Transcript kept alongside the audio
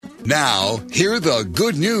Now, hear the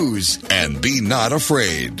good news and be not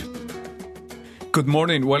afraid. Good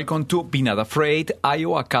morning. Welcome to Be Not Afraid,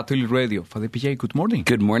 Iowa Catholic Radio. Father PJ, good morning.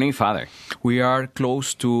 Good morning, Father. We are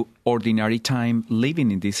close to ordinary time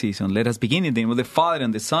living in this season. Let us begin in the name of the Father,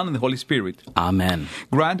 and the Son, and the Holy Spirit. Amen.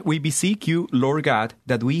 Grant, we beseech you, Lord God,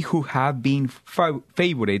 that we who have been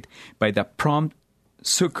favored by the prompt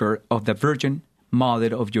succor of the Virgin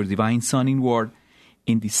Mother of your divine Son in war,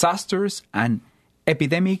 in disasters and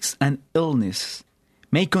epidemics and illness,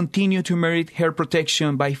 may continue to merit her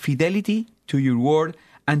protection by fidelity to your word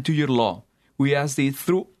and to your law. We ask this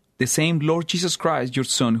through the same Lord Jesus Christ, your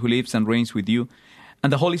Son, who lives and reigns with you,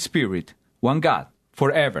 and the Holy Spirit, one God,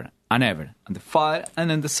 forever and ever, and the Father,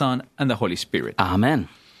 and then the Son, and the Holy Spirit. Amen.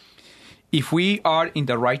 If we are in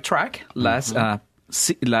the right track, last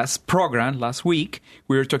program, last week,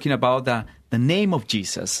 we were talking about the name of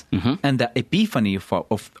Jesus and the epiphany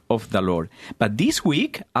of the Lord. But this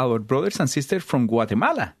week, our brothers and sisters from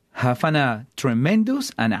Guatemala have a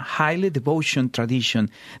tremendous and a highly devotion tradition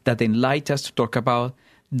that enlightens us to talk about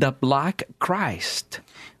the Black Christ.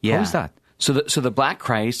 Yeah. How is that? So the Black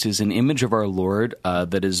Christ is an image of our Lord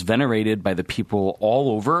that is venerated by the people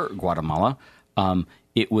all over Guatemala.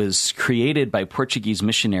 It was created by Portuguese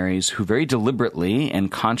missionaries who very deliberately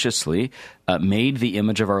and consciously made the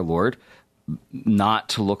image of our Lord not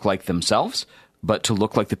to look like themselves, but to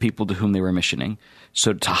look like the people to whom they were missioning.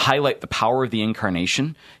 So to highlight the power of the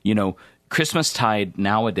incarnation, Christmastide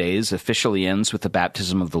nowadays officially ends with the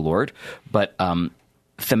baptism of the Lord, but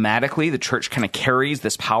thematically, the church kind of carries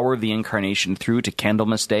this power of the incarnation through to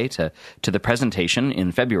Candlemas Day, to the presentation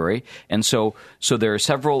in February. And so there are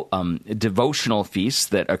several devotional feasts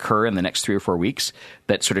that occur in the next 3 or 4 weeks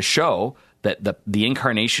that sort of show that the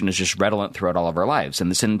incarnation is just redolent throughout all of our lives. And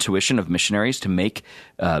this intuition of missionaries to make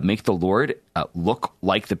the Lord look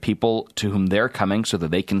like the people to whom they're coming so that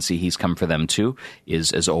they can see he's come for them too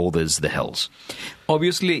is as old as the hills.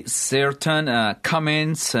 Obviously, certain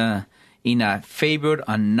comments in favor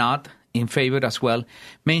and not in favor as well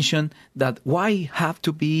mention that why have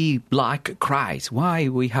to be Black Christ? Why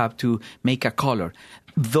we have to make a color?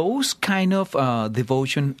 Those kind of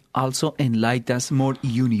devotion also enlighten us more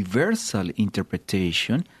universal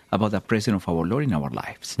interpretation about the presence of our Lord in our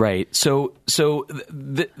lives. Right. So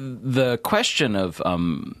the question of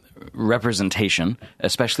representation,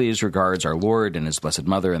 especially as regards our Lord and His Blessed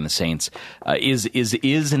Mother and the saints, is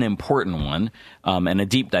an important one, and a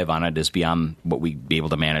deep dive on it is beyond what we'd be able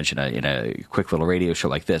to manage in a quick little radio show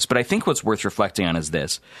like this. But I think what's worth reflecting on is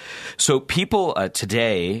this. So people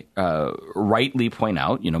today rightly point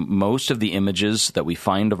out, most of the images that we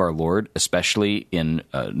find of our Lord, especially in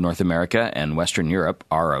North America and Western Europe,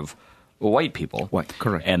 are of white people. White,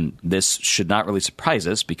 correct. And this should not really surprise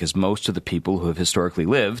us because most of the people who have historically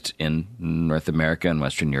lived in North America and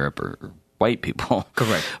Western Europe are white people.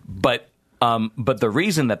 Correct. But the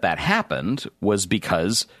reason that happened was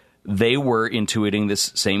because they were intuiting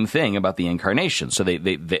this same thing about the incarnation. So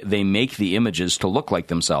they make the images to look like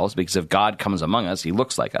themselves because if God comes among us, he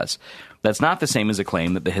looks like us. That's not the same as a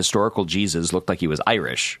claim that the historical Jesus looked like he was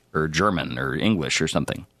Irish or German or English or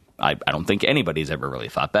something. I don't think anybody's ever really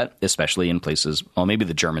thought that, especially in places, well, maybe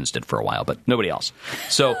the Germans did for a while, but nobody else.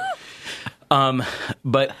 So,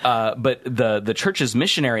 but the church's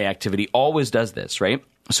missionary activity always does this, right?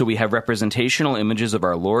 So we have representational images of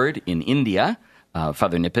our Lord in India.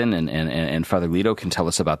 Father Nippon and Father Lito can tell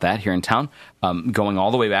us about that here in town, going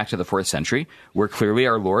all the way back to the 4th century, where clearly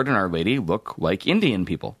our Lord and Our Lady look like Indian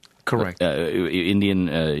people. Correct. Indian,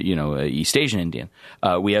 East Asian Indian.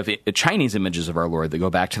 We have Chinese images of our Lord that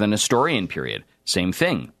go back to the Nestorian period. Same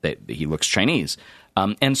thing, that he looks Chinese.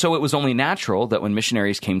 And so it was only natural that when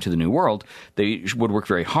missionaries came to the New World, they would work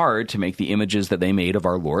very hard to make the images that they made of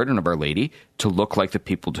our Lord and of Our Lady to look like the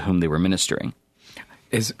people to whom they were ministering.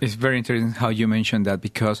 It's very interesting how you mentioned that,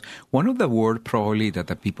 because one of the words probably that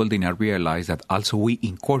the people did not realize that also we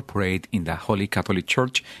incorporate in the Holy Catholic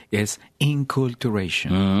Church is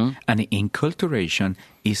inculturation. Mm-hmm. And inculturation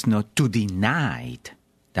is not to deny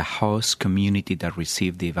the host community that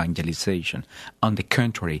received the evangelization. On the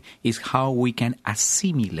contrary, is how we can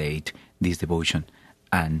assimilate this devotion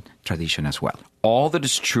and tradition as well. All that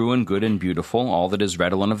is true and good and beautiful, all that is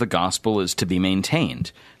redolent of the gospel is to be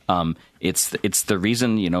maintained. It's the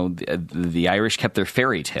reason, the Irish kept their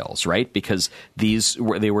fairy tales, right? Because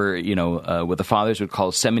they were what the fathers would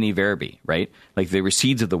call semini verbi, right? Like they were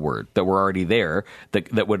seeds of the word that were already there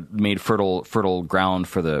that would made fertile ground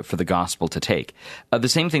for the gospel to take. The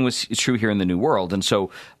same thing was true here in the New World, and so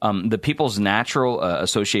the people's natural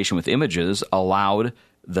association with images allowed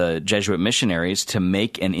the Jesuit missionaries to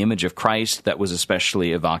make an image of Christ that was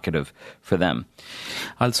especially evocative for them.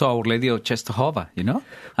 Also, Our Lady of Czestochowa,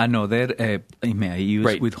 another, may I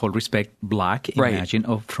use with all respect, black imagine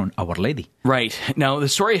from Our Lady. Right. Now, the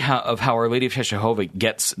story of how Our Lady of Czestochowa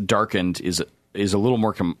gets darkened is a little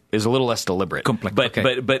more is a little less deliberate. Complex.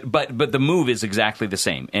 But the move is exactly the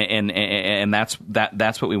same, and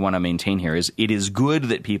that's what we want to maintain here. Is it is good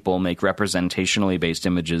that people make representationally based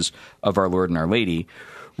images of our Lord and Our Lady,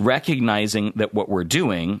 recognizing that what we're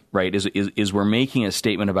doing, right, is we're making a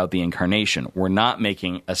statement about the incarnation. We're not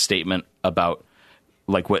making a statement about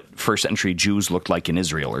like what first century Jews looked like in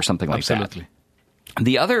Israel or something like that. Absolutely.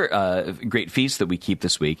 The other great feast that we keep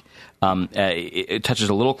this week, it touches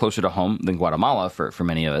a little closer to home than Guatemala for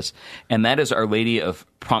many of us, and that is Our Lady of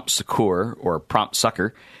Prompt Succor, or Prompt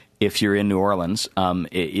Succor, if you're in New Orleans.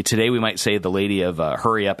 Today we might say the Lady of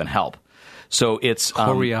Hurry Up and Help. So it's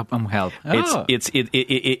hurry up and help.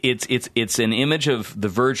 It's an image of the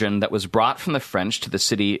Virgin that was brought from the French to the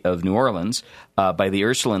city of New Orleans by the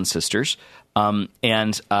Ursuline sisters,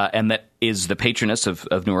 and that is the patroness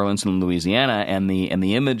of New Orleans and Louisiana, and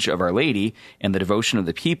the image of Our Lady and the devotion of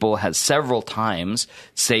the people has several times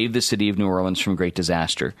saved the city of New Orleans from great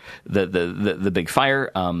disaster. The big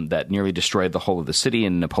fire that nearly destroyed the whole of the city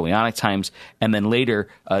in Napoleonic times, and then later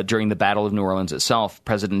during the Battle of New Orleans itself,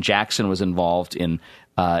 President Jackson was involved in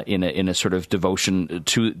a sort of devotion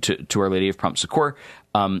to Our Lady of Prompt Succor,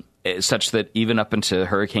 such that even up into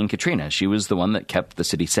Hurricane Katrina, she was the one that kept the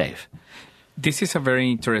city safe. This is a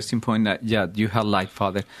very interesting point that, you highlight,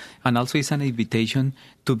 Father. And also it's an invitation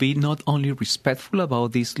to be not only respectful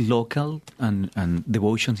about this local and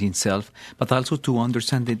devotions itself, but also to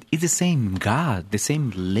understand that it's the same God, the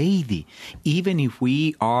same Lady. Even if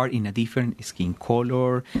we are in a different skin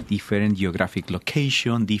color, different geographic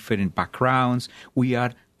location, different backgrounds, we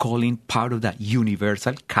are calling part of that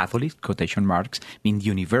universal, Catholic, quotation marks, mean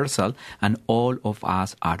universal, and all of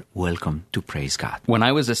us are welcome to praise God. When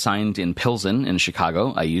I was assigned in Pilsen in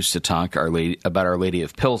Chicago, I used to talk about Our Lady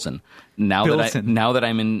of Pilsen. Now that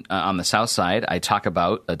I'm in on the south side, I talk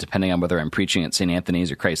about, depending on whether I'm preaching at St.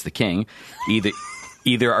 Anthony's or Christ the King,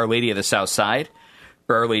 either Our Lady of the South Side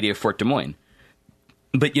or Our Lady of Fort Des Moines.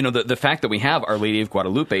 But, the fact that we have Our Lady of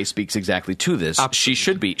Guadalupe speaks exactly to this.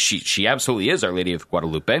 Absolutely. She absolutely is Our Lady of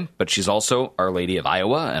Guadalupe, but she's also Our Lady of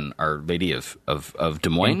Iowa and Our Lady of Des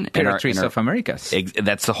Moines. Imperatrice of Americas.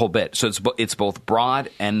 That's the whole bit. So it's both broad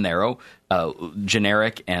and narrow,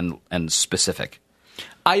 generic and specific.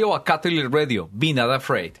 Iowa Catholic Radio, be not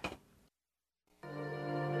afraid.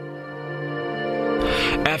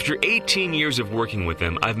 After 18 years of working with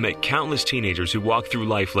them, I've met countless teenagers who walk through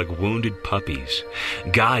life like wounded puppies.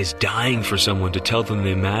 Guys dying for someone to tell them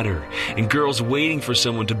they matter, and girls waiting for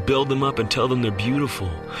someone to build them up and tell them they're beautiful.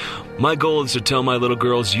 My goal is to tell my little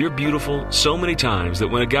girls, "You're beautiful," so many times that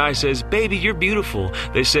when a guy says, "Baby, you're beautiful,"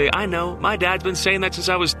 they say, "I know, my dad's been saying that since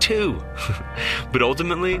I was 2. But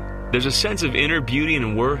ultimately, there's a sense of inner beauty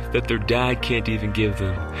and worth that their dad can't even give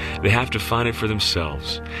them. They have to find it for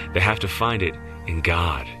themselves. They have to find it in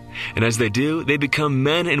God. And as they do, they become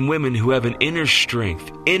men and women who have an inner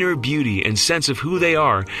strength, inner beauty, and sense of who they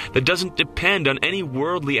are that doesn't depend on any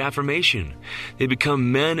worldly affirmation. They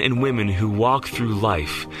become men and women who walk through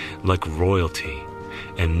life like royalty.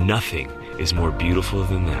 And nothing is more beautiful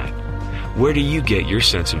than that. Where do you get your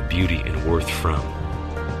sense of beauty and worth from?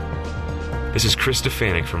 This is Chris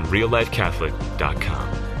Stefanik from reallifecatholic.com.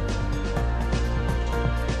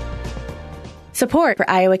 Support for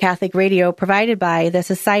Iowa Catholic Radio provided by the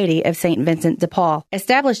Society of St. Vincent de Paul.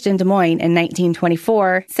 Established in Des Moines in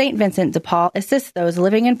 1924, St. Vincent de Paul assists those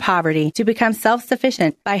living in poverty to become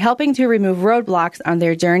self-sufficient by helping to remove roadblocks on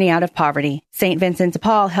their journey out of poverty. St. Vincent de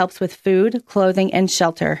Paul helps with food, clothing, and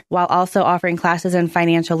shelter, while also offering classes in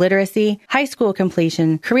financial literacy, high school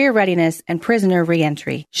completion, career readiness, and prisoner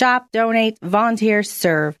reentry. Shop, donate, volunteer,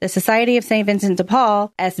 serve. The Society of St. Vincent de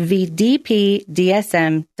Paul, svdpdsm.org.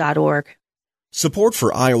 Support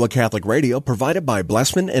for Iowa Catholic Radio provided by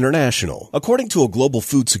Blessman International. According to a global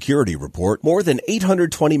food security report, more than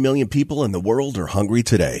 820 million people in the world are hungry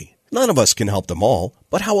today. None of us can help them all,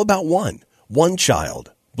 but how about one? One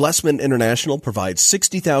child. Blessman International provides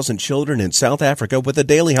 60,000 children in South Africa with a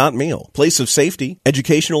daily hot meal, place of safety,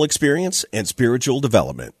 educational experience, and spiritual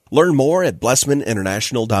development. Learn more at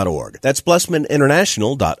blessmaninternational.org. That's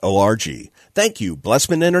blessmaninternational.org. Thank you,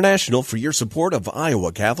 Blessman International, for your support of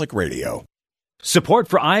Iowa Catholic Radio. Support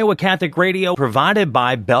for Iowa Catholic Radio provided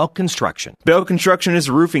by Bell Construction. Bell Construction is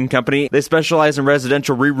a roofing company. They specialize in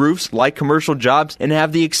residential re-roofs, like commercial jobs, and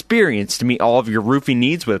have the experience to meet all of your roofing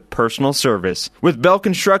needs with personal service. With Bell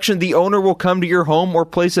Construction, the owner will come to your home or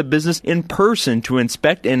place of business in person to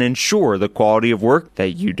inspect and ensure the quality of work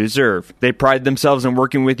that you deserve. They pride themselves in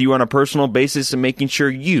working with you on a personal basis and making sure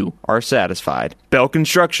you are satisfied. Bell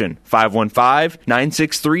Construction,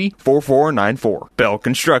 515-963-4494. Bell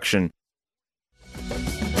Construction.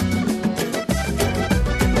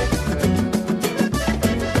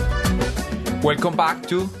 Welcome back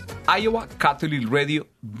to Iowa Catholic Radio.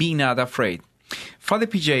 Be not afraid. Father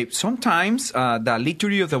PJ, sometimes the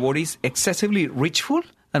liturgy of the word is excessively richful,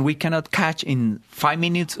 and we cannot catch in 5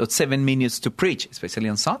 minutes or 7 minutes to preach, especially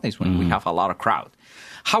on Sundays when we have a lot of crowd.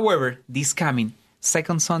 However, this coming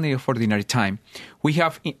second Sunday of Ordinary Time, we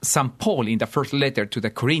have St. Paul in the first letter to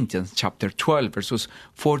the Corinthians, chapter 12, verses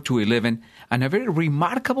 4 to 11, and a very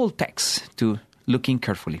remarkable text to look in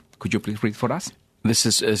carefully. Could you please read for us? This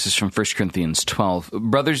is from 1 Corinthians 12.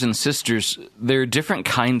 Brothers and sisters, there are different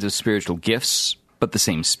kinds of spiritual gifts, but the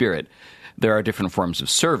same Spirit. There are different forms of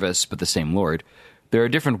service, but the same Lord. There are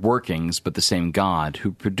different workings, but the same God,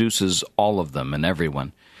 who produces all of them in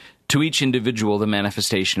everyone. To each individual, the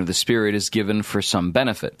manifestation of the Spirit is given for some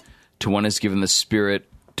benefit. To one is given the Spirit,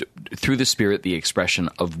 through the Spirit, the expression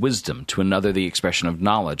of wisdom. To another, the expression of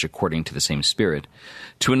knowledge, according to the same Spirit.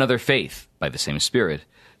 To another, faith, by the same Spirit.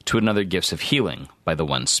 To another, gifts of healing, by the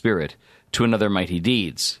one Spirit. To another, mighty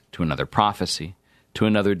deeds. To another, prophecy. To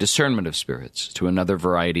another, discernment of spirits. To another,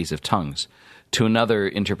 varieties of tongues. To another,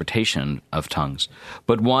 interpretation of tongues.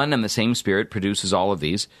 But one and the same Spirit produces all of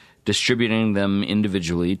these, distributing them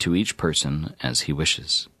individually to each person as he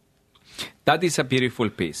wishes. That is a beautiful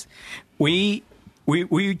piece. We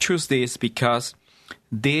choose this because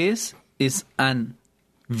this is a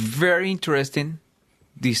very interesting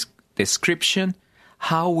description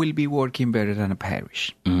how we'll be working better than a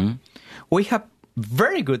parish. Mm-hmm. We have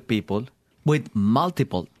very good people with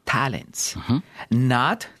multiple talents,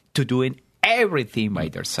 not to doing everything by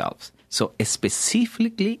themselves. So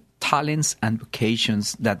specifically talents and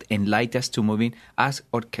vocations that enlighten us to moving as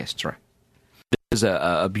orchestra. There's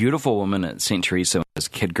a beautiful woman at St. Teresa when I was a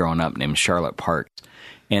kid growing up named Charlotte Parks.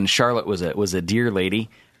 And Charlotte was a dear lady,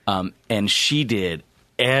 and she did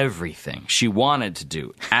everything. She wanted to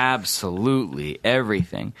do absolutely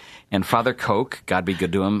everything. And Father Koch, God be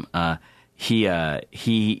good to him,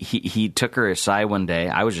 he took her aside one day.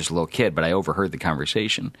 I was just a little kid, but I overheard the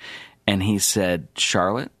conversation. And he said,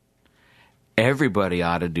 Charlotte, everybody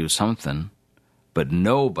ought to do something, but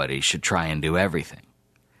nobody should try and do everything.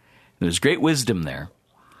 There's great wisdom there.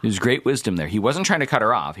 He wasn't trying to cut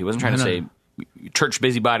her off. He wasn't trying to say, church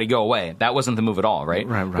busybody, go away. That wasn't the move at all, right?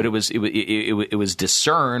 Right. But it was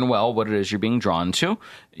discern well what it is you're being drawn to.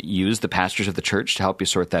 Use the pastors of the church to help you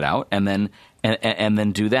sort that out, and then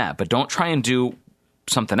do that. But don't try and do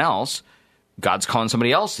something else. God's calling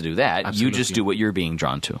somebody else to do that. Absolutely. You just do what you're being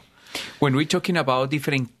drawn to. When we're talking about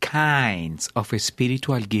different kinds of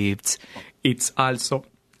spiritual gifts, it's also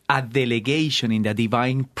a delegation in the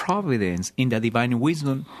divine providence, in the divine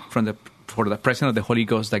wisdom for the presence of the Holy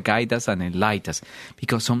Ghost that guide us and enlighten us.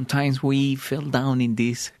 Because sometimes we fell down in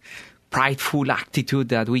this prideful attitude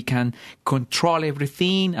that we can control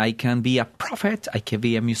everything. I can be a prophet. I can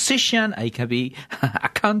be a musician. I can be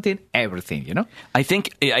accountant. Everything, you know. I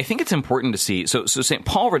think it's important to see. So St.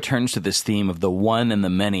 Paul returns to this theme of the one and the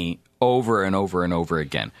many over and over and over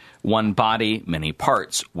again. One body, many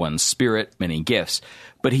parts. One spirit, many gifts.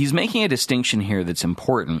 But he's making a distinction here that's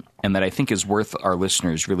important and that I think is worth our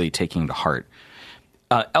listeners really taking to heart.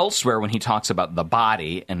 Elsewhere, when he talks about the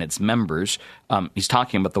body and its members, he's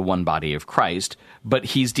talking about the one body of Christ, but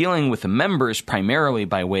he's dealing with the members primarily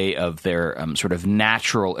by way of their sort of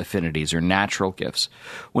natural affinities or natural gifts.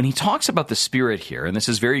 When he talks about the Spirit here, and this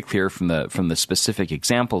is very clear from the specific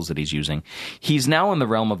examples that he's using, he's now in the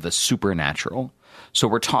realm of the supernatural. So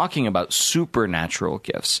we're talking about supernatural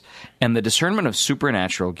gifts. And the discernment of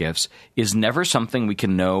supernatural gifts is never something we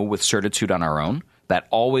can know with certitude on our own. That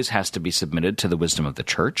always has to be submitted to the wisdom of the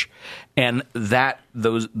church. And the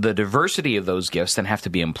diversity of those gifts then have to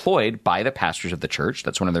be employed by the pastors of the church.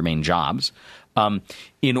 That's one of their main jobs,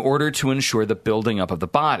 in order to ensure the building up of the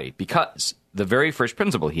body. Because the very first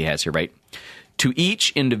principle he has here, right? To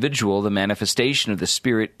each individual, the manifestation of the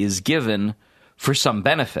Spirit is given for some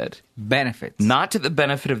benefit. Benefits. Not to the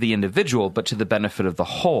benefit of the individual, but to the benefit of the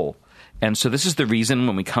whole. And so this is the reason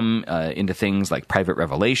when we come into things like private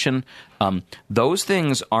revelation, those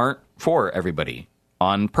things aren't for everybody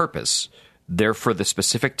on purpose. They're for the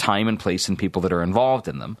specific time and place and people that are involved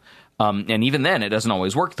in them. And even then, it doesn't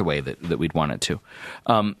always work the way that we'd want it to.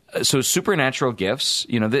 So supernatural gifts,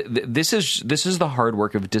 this is the hard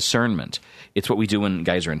work of discernment. It's what we do when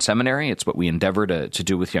guys are in seminary. It's what we endeavor to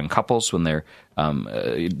do with young couples when they're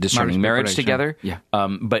discerning marriage together. Yeah.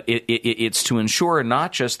 But it's to ensure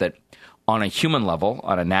not just that on a human level,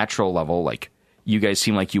 on a natural level, like you guys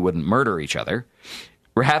seem like you wouldn't murder each other.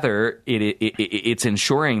 Rather, it's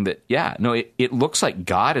ensuring that, it looks like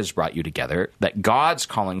God has brought you together, that God's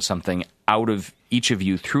calling something out of each of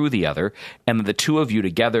you through the other, and that the two of you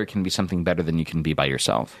together can be something better than you can be by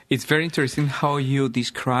yourself. It's very interesting how you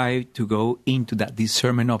describe to go into that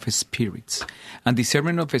discernment of spirits. And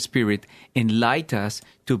discernment of spirit enlightens us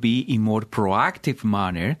to be in more proactive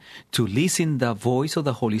manner to listen the voice of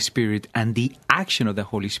the Holy Spirit and the action of the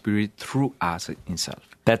Holy Spirit through us himself.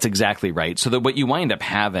 That's exactly right. So that what you wind up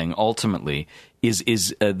having ultimately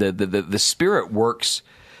is the Spirit works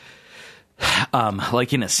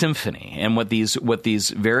like in a symphony, and what these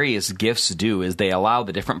various gifts do is they allow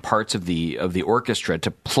the different parts of the orchestra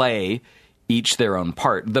to play each their own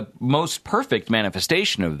part. The most perfect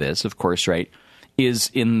manifestation of this, of course, right,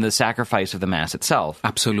 is in the sacrifice of the Mass itself.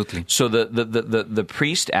 Absolutely. So the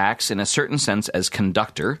priest acts in a certain sense as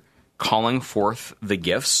conductor, calling forth the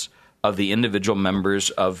gifts of the individual members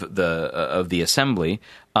of the assembly,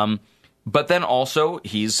 but then also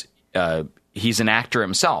he's an actor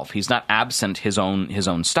himself. He's not absent his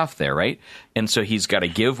own stuff there, right? And so he's got to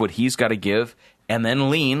give what he's got to give, and then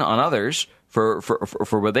lean on others for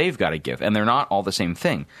what they've got to give. And they're not all the same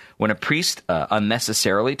thing. When a priest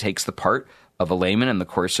unnecessarily takes the part of a layman in the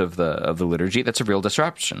course of the liturgy, that's a real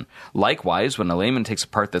disruption. Likewise, when a layman takes a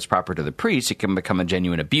part that's proper to the priest, it can become a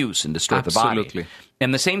genuine abuse and distort the body. Absolutely.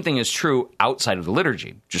 And the same thing is true outside of the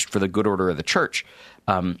liturgy, just for the good order of the church.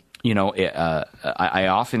 I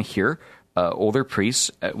often hear older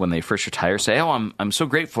priests, when they first retire, say, "Oh, I'm so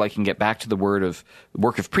grateful I can get back to the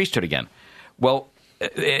work of priesthood again." Well,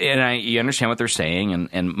 you understand what they're saying,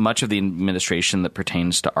 and much of the administration that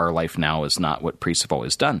pertains to our life now is not what priests have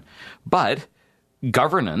always done. But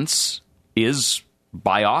governance is,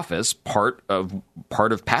 by office, part of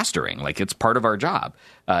pastoring. Like, it's part of our job.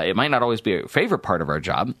 It might not always be a favorite part of our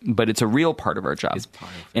job, but it's a real part of our job.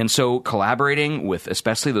 And so collaborating with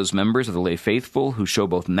especially those members of the lay faithful who show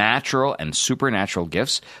both natural and supernatural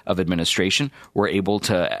gifts of administration, we're able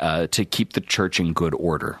to keep the church in good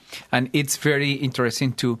order. And it's very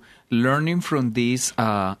interesting to learning from this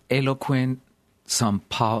eloquent St.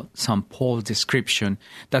 Paul description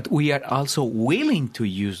that we are also willing to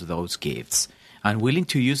use those gifts and willing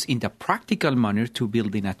to use in the practical manner to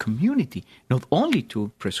build in a community, not only to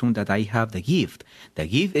presume that I have the gift. The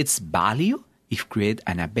gift, its value, it creates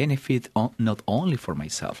a benefit not only for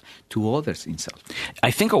myself, to others himself. I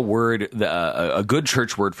think a good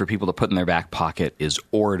church word for people to put in their back pocket is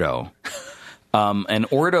ordo. And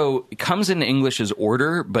ordo comes in English as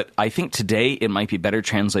order, but I think today it might be better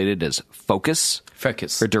translated as focus.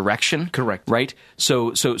 Focus. Or direction. Correct. Right?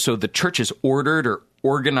 So the church is ordered or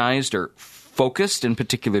organized or focused in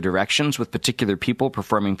particular directions with particular people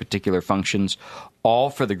performing particular functions, all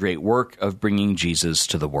for the great work of bringing Jesus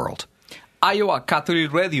to the world. Iowa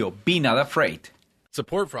Catholic Radio, be not afraid.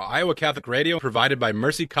 Support for Iowa Catholic Radio provided by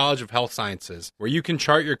Mercy College of Health Sciences, where you can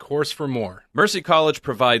chart your course for more. Mercy College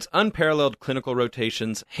provides unparalleled clinical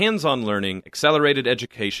rotations, hands-on learning, accelerated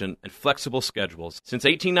education, and flexible schedules. Since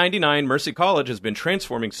 1899, Mercy College has been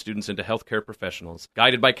transforming students into healthcare professionals.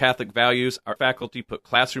 Guided by Catholic values, our faculty put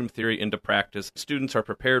classroom theory into practice. Students are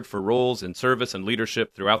prepared for roles in service and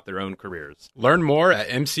leadership throughout their own careers. Learn more at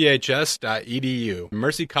mchs.edu.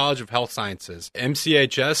 Mercy College of Health Sciences,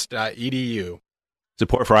 mchs.edu.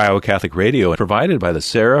 Support for Iowa Catholic Radio provided by the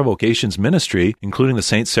Sarah Vocations Ministry, including the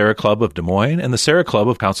St. Sarah Club of Des Moines and the Sarah Club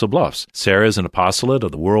of Council Bluffs. Sarah is an apostolate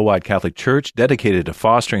of the Worldwide Catholic Church dedicated to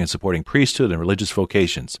fostering and supporting priesthood and religious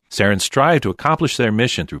vocations. Sarahs strive to accomplish their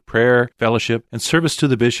mission through prayer, fellowship, and service to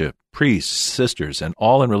the bishop, priests, sisters, and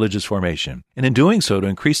all in religious formation, and in doing so to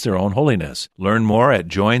increase their own holiness. Learn more at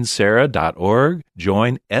joinsarah.org,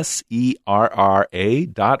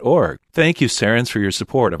 joinserra.org. Thank you, Sarahs, for your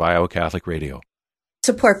support of Iowa Catholic Radio.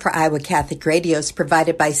 Support for Iowa Catholic Radio is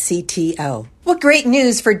provided by CTO. What great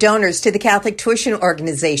news for donors to the Catholic Tuition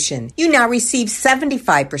Organization. You now receive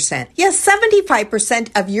 75%. Yes,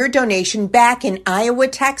 75% of your donation back in Iowa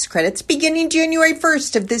tax credits beginning January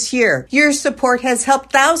 1st of this year. Your support has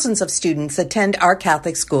helped thousands of students attend our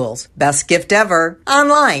Catholic schools. Best gift ever.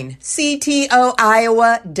 Online, ctoiowa.org.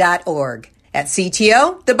 At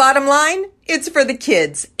CTO, the bottom line, it's for the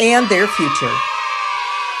kids and their future.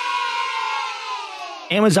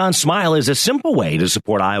 Amazon Smile is a simple way to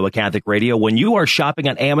support Iowa Catholic Radio. When you are shopping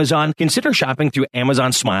on Amazon, consider shopping through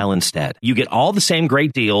Amazon Smile instead. You get all the same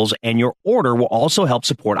great deals, and your order will also help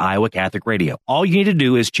support Iowa Catholic Radio. All you need to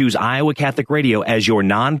do is choose Iowa Catholic Radio as your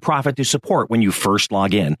nonprofit to support when you first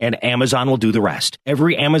log in, and Amazon will do the rest.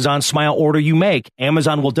 Every Amazon Smile order you make,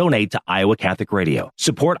 Amazon will donate to Iowa Catholic Radio.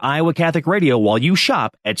 Support Iowa Catholic Radio while you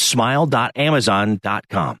shop at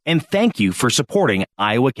smile.amazon.com. And thank you for supporting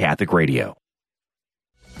Iowa Catholic Radio.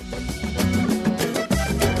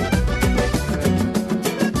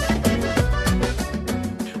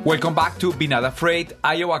 Welcome back to Be Not Afraid,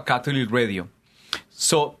 Iowa Catholic Radio.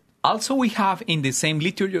 So, also we have in the same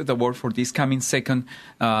liturgy of the word for this coming second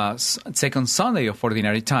Sunday of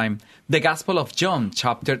Ordinary Time, the Gospel of John,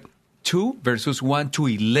 chapter 2, verses 1 to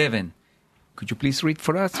 11. Could you please read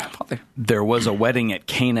for us, Father? There was a wedding at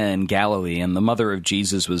Cana in Galilee, and the mother of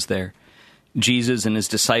Jesus was there. Jesus and his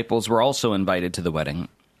disciples were also invited to the wedding.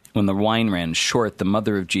 When the wine ran short, the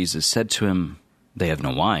mother of Jesus said to him, "They have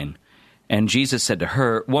no wine." And Jesus said to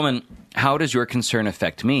her, "Woman, how does your concern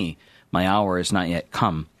affect me? My hour is not yet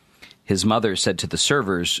come." His mother said to the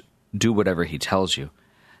servers, "Do whatever he tells you."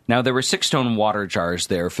 Now there were 6 stone water jars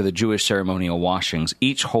there for the Jewish ceremonial washings,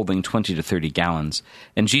 each holding 20 to 30 gallons.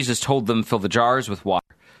 And Jesus told them, "Fill the jars with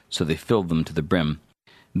water." So they filled them to the brim.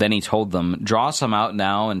 Then he told them, "Draw some out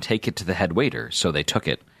now and take it to the head waiter." So they took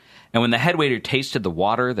it. And when the head waiter tasted the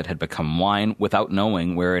water that had become wine, without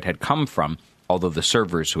knowing where it had come from, although the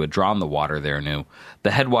servers who had drawn the water there knew,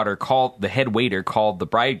 the head waiter called the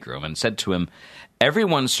bridegroom and said to him,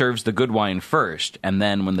 "Everyone serves the good wine first, and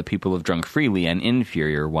then, when the people have drunk freely, an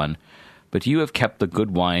inferior one. But you have kept the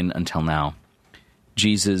good wine until now."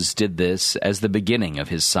 Jesus did this as the beginning of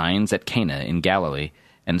his signs at Cana in Galilee,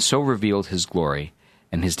 and so revealed his glory,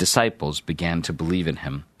 and his disciples began to believe in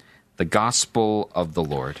him. The Gospel of the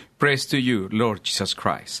Lord. Praise to you, Lord Jesus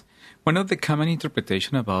Christ. One of the common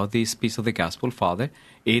interpretation about this piece of the Gospel, Father,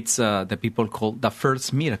 it's the people call the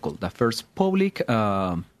first miracle, the first public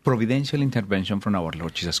providential intervention from our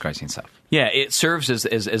Lord Jesus Christ himself. Yeah, it serves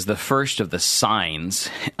as the first of the signs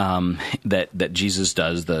that Jesus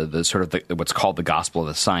does, the sort of what's called the Gospel of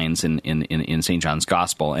the Signs in St. John's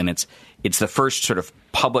Gospel, and it's the first sort of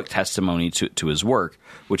public testimony to his work,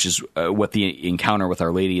 which is what the encounter with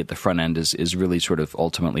Our Lady at the front end is really sort of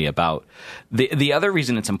ultimately about. The other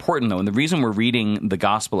reason it's important, though, and the reason we're reading the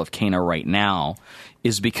Gospel of Cana right now,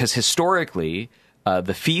 is because historically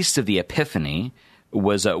the Feast of the Epiphany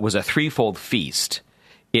was a threefold feast.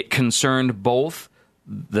 It concerned both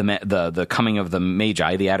the coming of the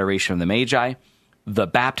Magi, the adoration of the Magi, the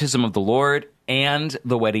baptism of the Lord, and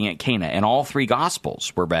the wedding at Cana. And all 3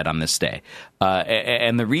 Gospels were read on this day.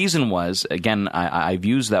 And the reason was, again, I've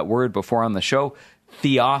used that word before on the show,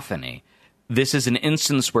 theophany. This is an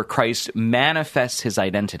instance where Christ manifests his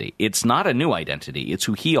identity. It's not a new identity. It's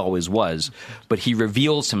who he always was, but he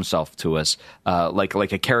reveals himself to us like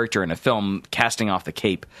a character in a film, casting off the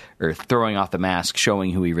cape or throwing off the mask,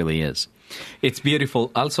 showing who he really is. It's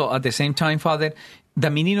beautiful. Also, at the same time, Father, the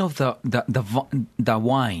meaning of the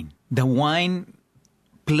wine. The wine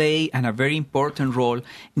play a very important role,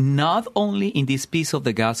 not only in this piece of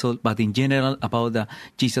the gospel, but in general about the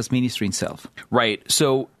Jesus ministry himself. Right.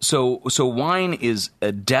 So wine is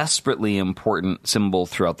a desperately important symbol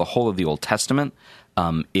throughout the whole of the Old Testament.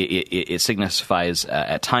 It signifies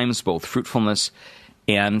at times both fruitfulness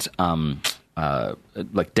and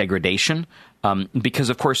like degradation. Because,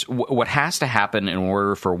 of course, what has to happen in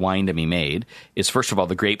order for wine to be made is, first of all,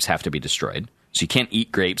 the grapes have to be destroyed. So you can't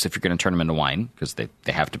eat grapes if you're going to turn them into wine because they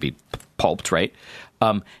have to be pulped, right?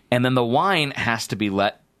 And then the wine has to be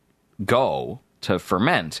let go to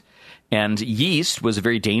ferment. And yeast was a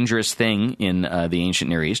very dangerous thing in the ancient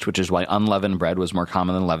Near East, which is why unleavened bread was more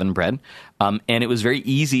common than leavened bread. And it was very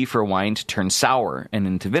easy for wine to turn sour and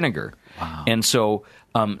into vinegar. Wow. And so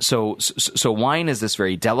wine is this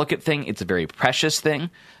very delicate thing. It's a very precious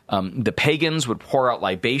thing. The pagans would pour out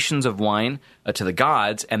libations of wine to the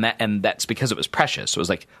gods, and that's because it was precious. So it was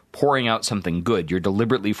like pouring out something good. You're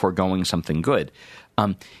deliberately foregoing something good.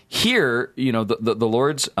 Here, the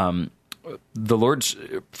Lord's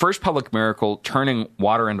first public miracle, turning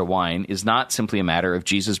water into wine, is not simply a matter of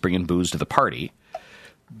Jesus bringing booze to the party,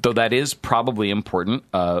 though that is probably important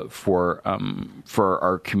for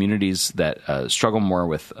our communities that struggle more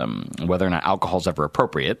with whether or not alcohol is ever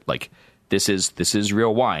appropriate. Like this is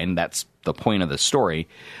real wine. That's the point of the story.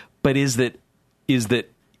 But is that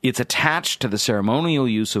it's attached to the ceremonial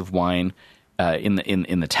use of wine in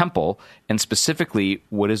the temple, and specifically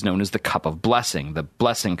what is known as the cup of blessing, the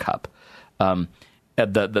blessing cup.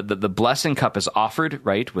 the blessing cup is offered,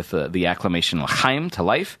 right, with the acclamation l'chaim, to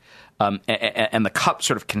life, and the cup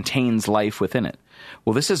sort of contains life within it.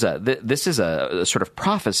 Well, this is a sort of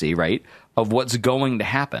prophecy, right, of what's going to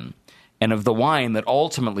happen, and of the wine that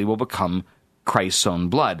ultimately will become Christ's own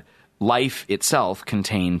blood, life itself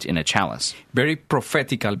contained in a chalice. Very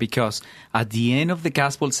prophetical, because at the end of the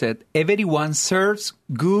gospel said, everyone serves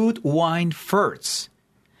good wine first,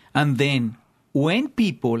 and then when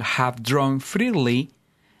people have drunk freely,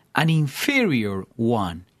 an inferior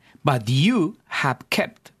one, but you have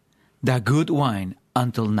kept the good wine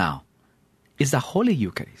until now. It's the Holy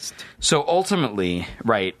Eucharist. So ultimately,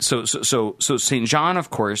 right, so St. John, of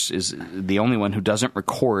course, is the only one who doesn't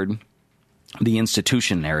record the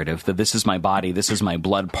institution narrative, that this is my body, this is my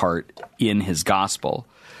blood part in his gospel.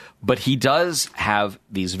 But he does have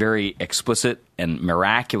these very explicit and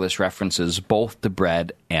miraculous references both to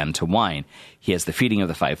bread and to wine. He has the feeding of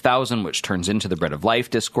the 5,000, which turns into the bread of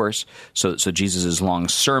life discourse. So Jesus' long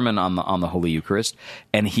sermon on the Holy Eucharist,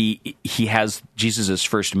 and he has Jesus'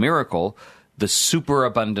 first miracle, the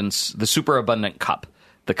superabundant cup,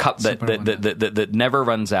 the cup that never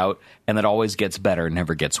runs out and that always gets better,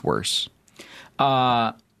 never gets worse.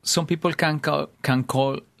 Some people can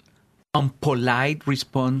call unpolite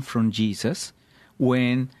response from Jesus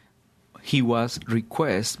when he was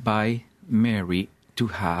requested by Mary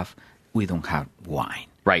we don't have wine.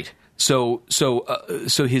 Right. So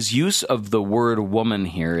his use of the word woman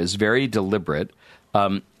here is very deliberate,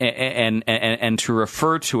 and to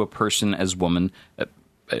refer to a person as woman,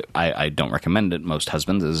 I don't recommend it. Most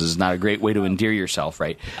husbands, this is not a great way to endear yourself,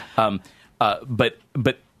 right? But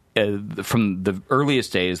from the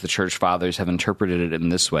earliest days, the church fathers have interpreted it in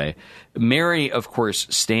this way. Mary, of course,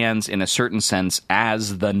 stands in a certain sense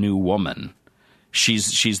as the new woman.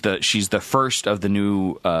 She's the first of the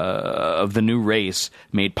new race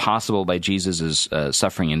made possible by Jesus'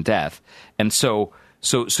 suffering and death, and so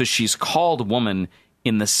she's called woman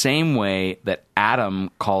in the same way that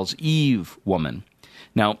Adam calls Eve woman.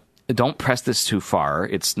 Now, don't press this too far.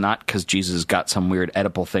 It's not because Jesus got some weird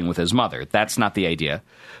Oedipal thing with his mother. That's not the idea.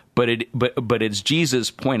 But it's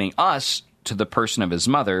Jesus pointing us to the person of his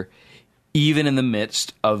mother, even in the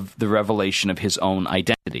midst of the revelation of his own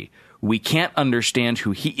identity. We can't understand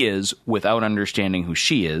who he is without understanding who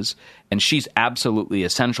she is, and she's absolutely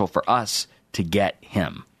essential for us to get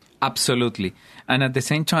him. Absolutely. And at the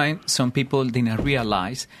same time, some people didn't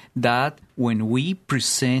realize that when we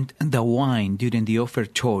present the wine during the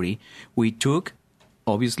offertory, we took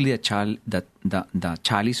obviously the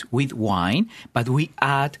chalice with wine, but we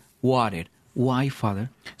add water. Why, Father?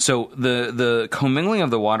 So the commingling of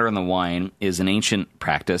the water and the wine is an ancient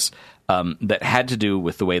practice that had to do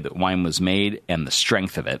with the way that wine was made and the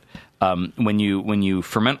strength of it. When you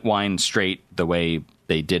ferment wine straight, the way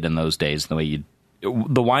they did in those days,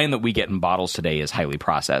 the wine that we get in bottles today is highly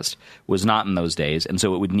processed, was not in those days, and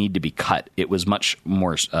so it would need to be cut. It was much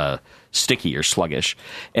more sticky or sluggish.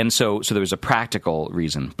 And so there was a practical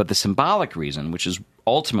reason. But the symbolic reason, which is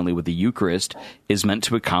ultimately what the Eucharist is meant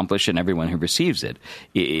to accomplish in everyone who receives it,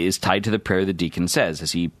 is tied to the prayer the deacon says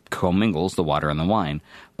as he commingles the water and the wine.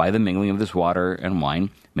 By the mingling of this water and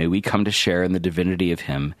wine, may we come to share in the divinity of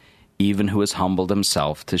him, even who has humbled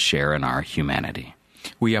himself to share in our humanity.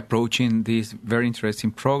 We are approaching this very interesting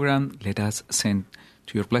program. Let us send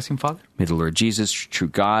to your blessing, Father. May the Lord Jesus, true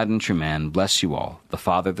God and true man, bless you all, the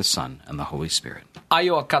Father, the Son, and the Holy Spirit.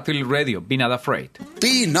 Iowa Catholic Radio, be not afraid.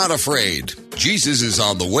 Be not afraid. Jesus is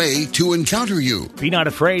on the way to encounter you. Be Not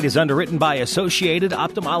Afraid is underwritten by Associated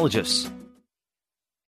Ophthalmologists.